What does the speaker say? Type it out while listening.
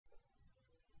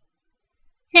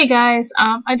Hey guys,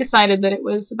 I decided that it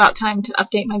was about time to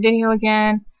update my video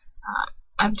again.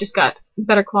 I've just got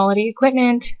better quality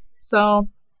equipment, so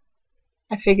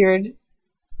I figured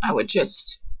I would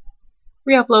just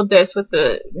re-upload this with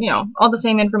all the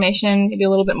same information, maybe a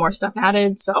little bit more stuff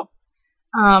added. So,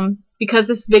 because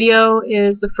this video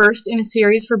is the first in a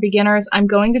series for beginners, I'm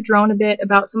going to drone a bit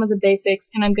about some of the basics,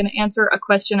 and I'm going to answer a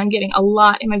question I'm getting a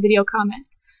lot in my video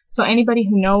comments. So anybody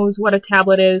who knows what a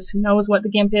tablet is, who knows what the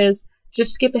GIMP is,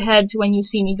 just skip ahead to when you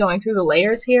see me going through the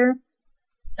layers here,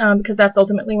 because that's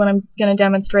ultimately what I'm going to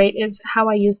demonstrate, is how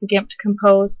I use the GIMP to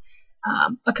compose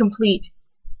a complete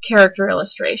character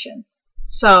illustration.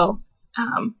 So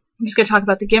I'm just going to talk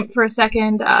about the GIMP for a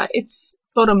second. It's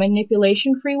photo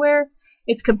manipulation freeware.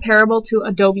 It's comparable to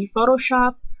Adobe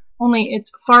Photoshop, only it's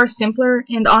far simpler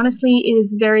and honestly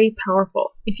is very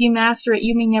powerful. If you master it,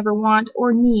 you may never want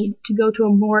or need to go to a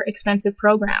more expensive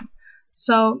program.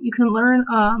 So you can learn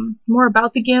more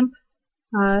about the GIMP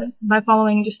by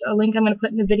following just a link I'm going to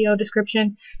put in the video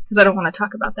description, because I don't want to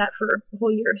talk about that for a whole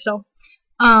year or so.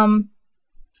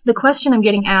 The question I'm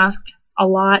getting asked a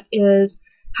lot is,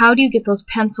 how do you get those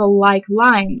pencil-like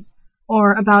lines,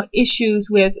 or about issues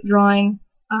with drawing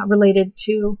related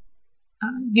to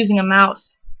using a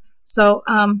mouse. So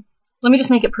let me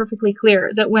just make it perfectly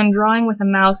clear that when drawing with a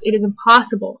mouse, it is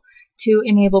impossible to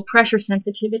enable pressure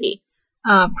sensitivity.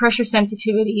 Pressure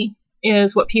sensitivity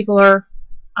is what people are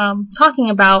talking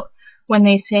about when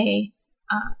they say,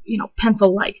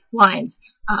 pencil-like lines.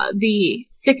 The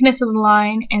thickness of the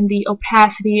line and the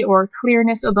opacity or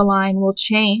clearness of the line will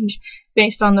change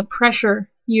based on the pressure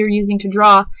you're using to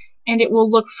draw, and it will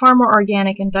look far more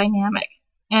organic and dynamic.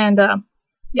 And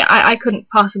yeah, I couldn't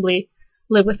possibly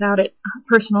live without it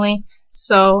personally.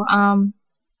 So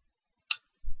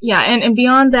yeah, and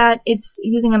beyond that,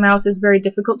 using a mouse is very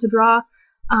difficult to draw.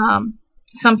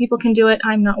 Some people can do it.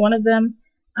 I'm not one of them.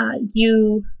 If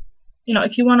you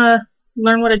want to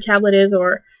learn what a tablet is,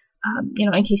 or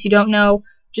in case you don't know,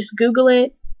 just Google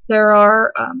it. There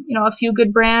are a few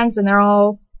good brands, and they're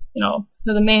all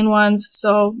they're the main ones,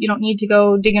 so you don't need to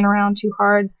go digging around too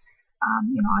hard.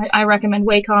 I recommend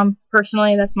Wacom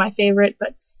personally. That's my favorite,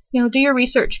 but do your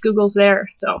research. Google's there.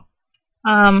 So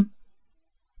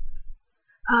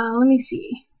let me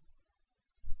see.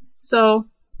 So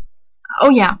oh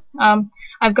yeah,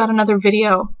 I've got another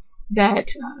video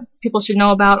that people should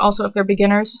know about also if they're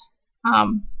beginners.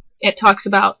 It talks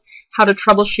about how to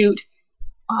troubleshoot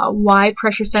why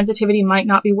pressure sensitivity might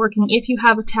not be working if you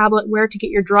have a tablet, where to get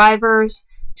your drivers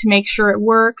to make sure it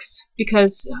works,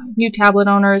 because new tablet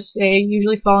owners, they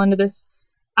usually fall into this,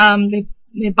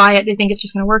 they buy it, they think it's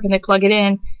just going to work, and they plug it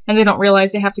in, and they don't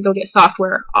realize they have to go get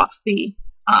software off the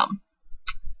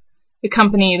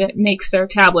company that makes their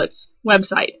tablets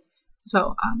website.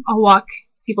 So I'll walk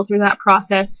people through that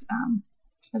process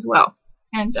as well,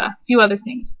 and a few other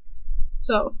things.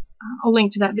 So I'll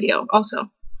link to that video also.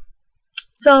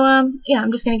 So yeah,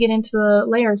 I'm just going to get into the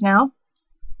layers now,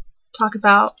 talk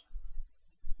about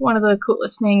one of the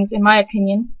coolest things, in my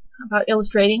opinion, about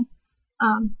illustrating.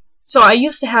 So I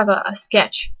used to have a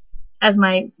sketch as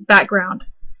my background,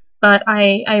 but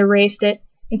I erased it.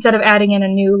 Instead of adding in a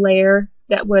new layer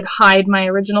that would hide my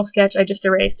original sketch, I just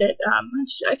erased it.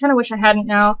 I kind of wish I hadn't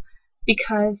now,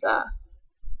 because it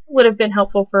would have been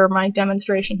helpful for my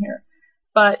demonstration here.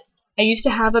 But I used to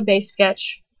have a base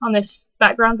sketch on this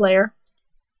background layer,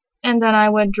 and then I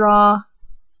would draw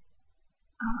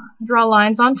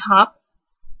lines on top.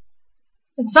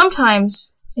 And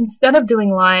sometimes, instead of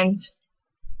doing lines,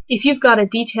 if you've got a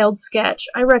detailed sketch,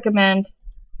 I recommend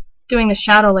doing the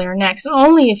shadow layer next,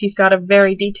 only if you've got a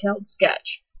very detailed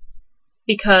sketch,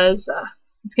 because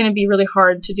it's going to be really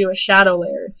hard to do a shadow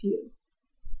layer if you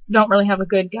don't really have a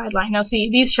good guideline. Now see,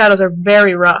 these shadows are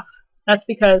very rough. That's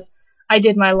because I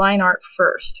did my line art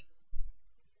first.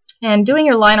 And doing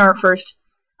your line art first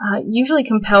usually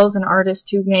compels an artist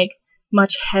to make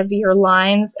much heavier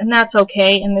lines, and that's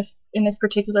okay in this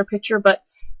particular picture, but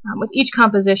with each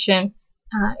composition,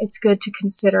 it's good to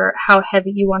consider how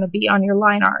heavy you want to be on your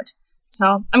line art. So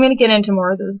I'm going to get into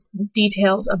more of those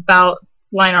details about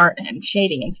line art and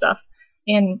shading and stuff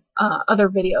in other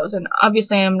videos, and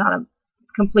obviously I'm not a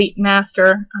complete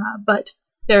master, but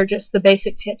they're just the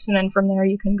basic tips, and then from there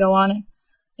you can go on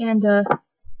and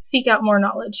seek out more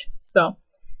knowledge. So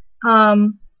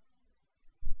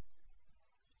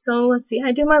so let's see,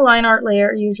 I do my line art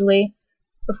layer usually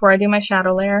before I do my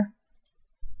shadow layer.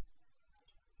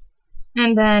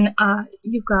 And then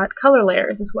you've got color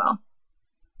layers as well.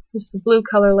 There's the blue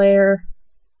color layer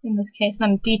in this case,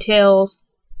 then details,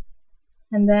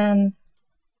 and then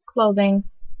clothing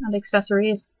and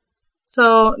accessories.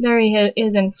 So there he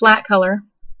is in flat color.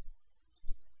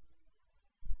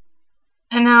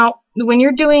 And now, when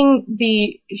you're doing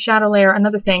the shadow layer,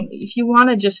 another thing, if you want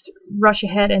to just rush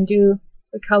ahead and do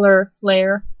the color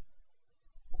layer,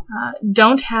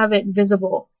 don't have it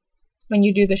visible when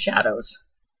you do the shadows.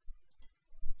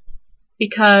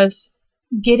 Because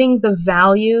getting the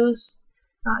values,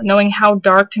 knowing how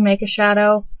dark to make a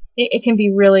shadow, it can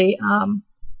be really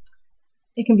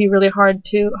hard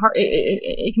to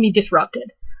it can be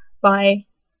disrupted by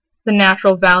the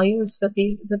natural values that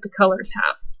the colors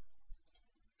have.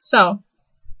 So,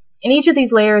 and each of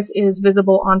these layers is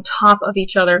visible on top of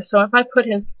each other. So if I put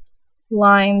his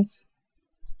lines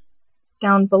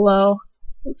down below,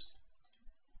 oops,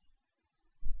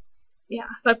 yeah,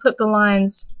 if I put the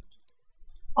lines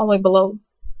all the way below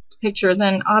the picture,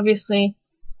 then obviously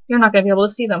you're not going to be able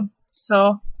to see them.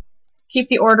 So keep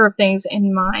the order of things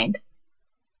in mind.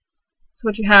 So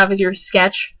what you have is your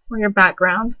sketch or your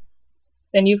background.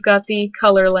 Then you've got the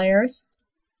color layers.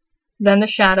 Then the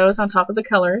shadows on top of the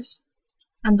colors.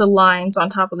 And the lines on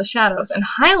top of the shadows. And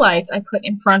highlights I put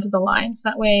in front of the lines.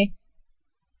 That way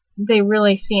they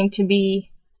really seem to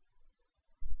be,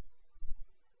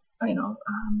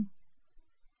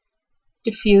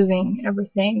 diffusing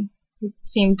everything. It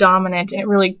seem dominant. It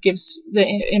really gives the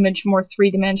image more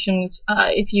 3 dimensions.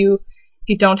 If you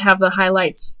don't have the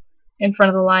highlights in front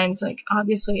of the lines, like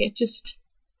obviously it just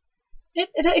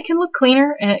it can look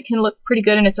cleaner and it can look pretty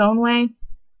good in its own way.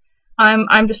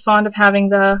 I'm just fond of having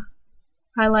the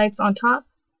highlights on top.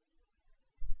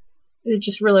 It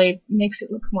just really makes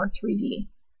it look more 3D.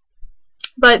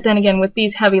 But then again, with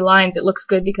these heavy lines, it looks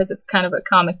good because it's kind of a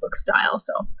comic book style,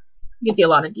 so it gives you a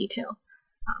lot of detail.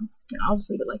 I'll just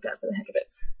leave it like that for the heck of it.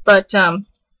 But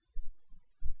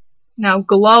now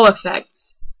glow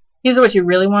effects. These are what you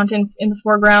really want in the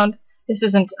foreground. This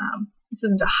isn't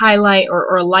a highlight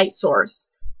or a light source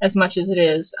as much as it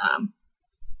is.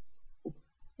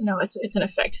 It's an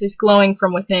effect. It's glowing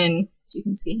from within, as you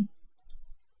can see.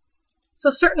 So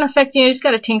certain effects, you just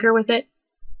got to tinker with it,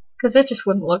 because it just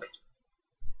wouldn't look.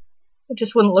 It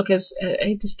just wouldn't look as.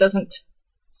 It just doesn't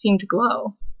seem to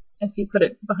glow if you put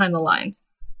it behind the lines.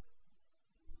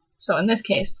 So in this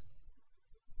case,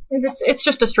 it's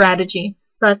just a strategy.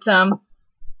 But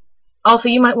also,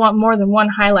 you might want more than one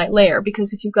highlight layer,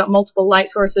 because if you've got multiple light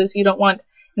sources, you don't want,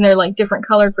 and they're like different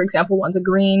colored. For example, one's a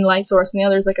green light source, and the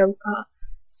other's like a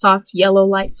soft yellow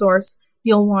light source.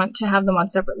 You'll want to have them on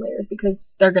separate layers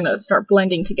because they're going to start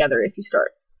blending together if you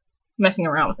start messing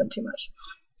around with them too much.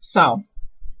 So,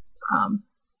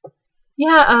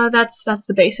 that's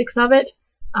the basics of it.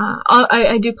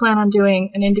 I do plan on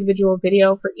doing an individual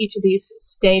video for each of these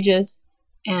stages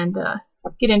and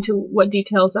get into what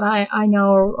details that I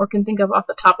know or can think of off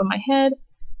the top of my head.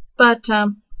 But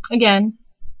again,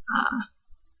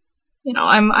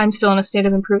 I'm still in a state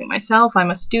of improving myself.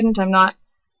 I'm a student. I'm not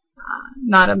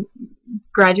a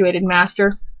graduated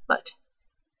master, but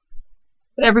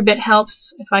every bit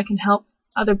helps. If I can help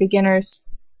other beginners,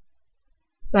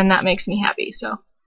 then that makes me happy. So